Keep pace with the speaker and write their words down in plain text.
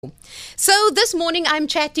So this morning I'm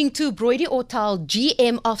chatting to Brodie Ortal,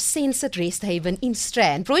 GM of SenCit Resthaven in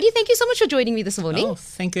Strand. Brodie, thank you so much for joining me this morning. Oh,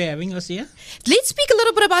 thank you for having us here. Let's speak a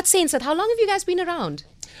little bit about SenCit. How long have you guys been around?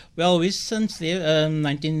 Well, we're since there,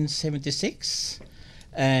 1976,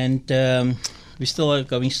 and we still are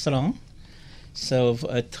going strong. So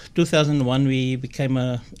 2001 we became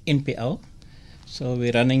a NPO. So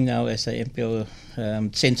we're running now as a NPO.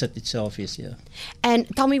 SenCit itself is here. And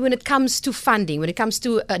tell me, when it comes to funding, when it comes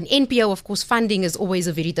to an NPO, of course, funding is always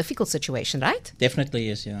a very difficult situation, right? Definitely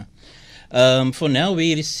is, yeah. For now,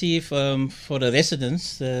 we receive for the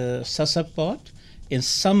residents the SASA part and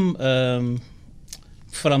some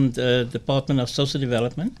from the Department of Social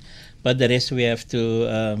Development, but the rest we have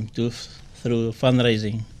to do through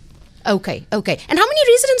fundraising. Okay. And how many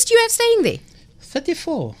residents do you have staying there?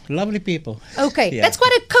 34 lovely people. Okay, Yeah. That's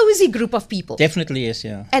quite a cozy group of people. Definitely is,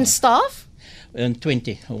 yeah. And staff? And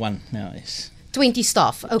 21 now is. 20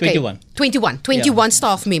 staff. Okay. 21 yeah.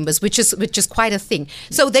 staff members, which is quite a thing.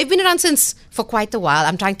 So they've been around for quite a while.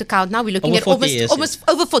 I'm trying to count now. We're looking Over at 40 years, almost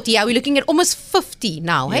over 40. Yeah, we're looking at almost 50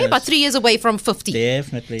 now. Hey, Yes. about 3 years away from 50.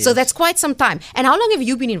 Definitely. So yes. that's quite some time. And how long have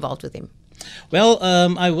you been involved with them? Well,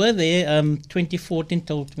 I was there 2014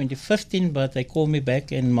 till 2015, but they called me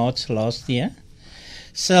back in March last year.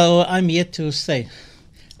 So I'm here to stay.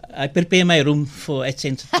 I prepare my room for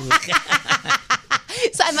SenCit.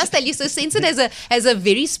 So I must tell you, so SenCit has a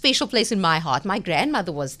very special place in my heart. My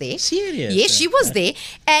grandmother was there. Serious? Yes, she was there.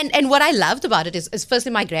 And what I loved about it is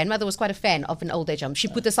firstly, my grandmother was quite a fan of an old age home. She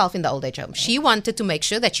put herself in the old age home. She wanted to make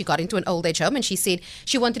sure that she got into an old age home, and she said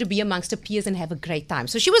she wanted to be amongst her peers and have a great time.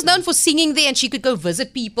 So she was known for singing there, and she could go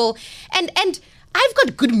visit people. And I've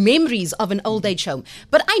got good memories of an old age home,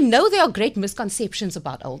 but I know there are great misconceptions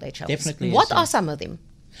about old age homes. Definitely. What yes, are some of them?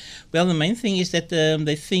 Well, the main thing is that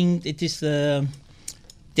they think it is the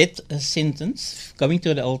death sentence going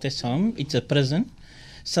to the old age home. It's a prison.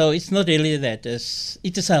 So it's not really that.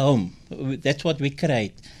 It is a home. That's what we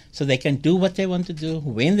create. So they can do what they want to do,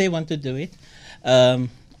 when they want to do it.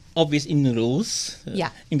 Obvious in the rules.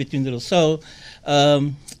 In between the rules. So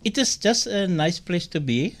it is just a nice place to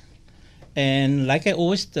be. And like I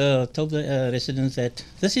always told the residents that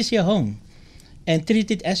this is your home and treat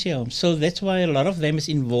it as your home. So that's why a lot of them is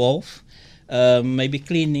involved, maybe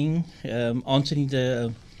cleaning, answering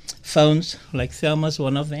the phones, like Thelma's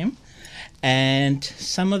one of them. And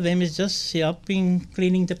some of them is just helping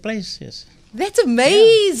cleaning the place, yes. That's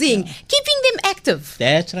amazing. Yeah. Keeping them active.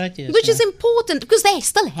 That's right, yes. Which is important because they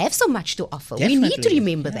still have so much to offer. Definitely, we need to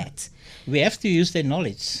remember that. We have to use their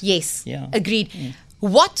knowledge. Yes, Yeah. Agreed. Mm.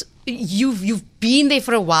 What you've been there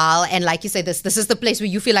for a while, and like you say, this is the place where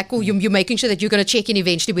you feel like, oh, you're making sure that you're going to check in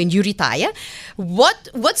eventually when you retire.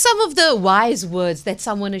 What's some of the wise words that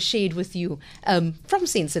someone has shared with you from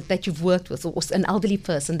SenCit that you've worked with, or an elderly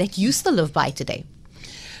person that you still live by today?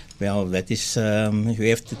 Well, that is, you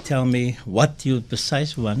have to tell me what you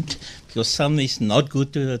precisely want, because some is not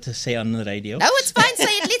good to say on the radio. No, it's fine. Say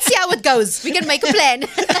it. Let's see how it goes. We can make a plan.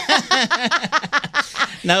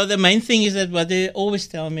 Now, the main thing is that what they always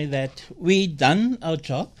tell me that we done our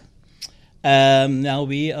job. Now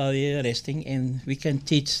we are here resting, and we can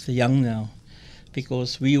teach the young now,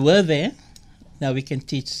 because we were there. Now we can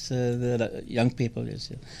teach the young people.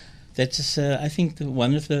 That is, I think,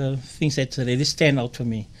 one of the things that really stand out for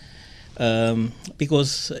me.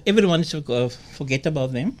 Because everyone is forget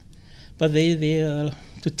about them, but they are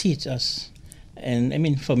to teach us. And I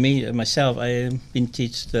mean, for me, myself, I have been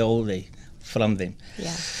taught the whole day from them.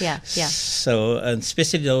 Yeah. So, and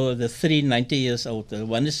especially the 3 90 years old.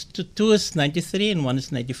 One is two is 93 and one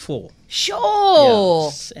is 94. Sure.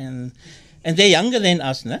 Yes, and they're younger than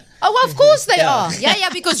us, no? Oh, of course they are. Yeah,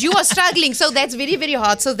 because you are struggling. So that's very, very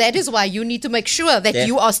hard. So that is why you need to make sure that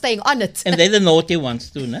you are staying on it. And they're the naughty ones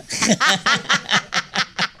too, no?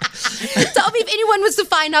 Tell me, if anyone wants to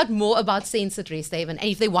find out more about SenCit Resthaven, and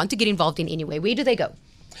if they want to get involved in any way, where do they go?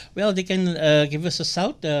 Well, they can give us a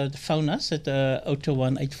shout, phone us at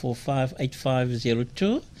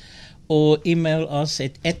 021-845-8502, or email us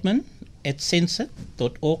at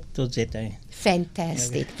admin@sencit.org.za.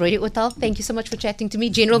 Fantastic. Brodie Ortal, thank you so much for chatting to me,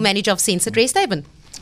 General Manager of SenCit Resthaven.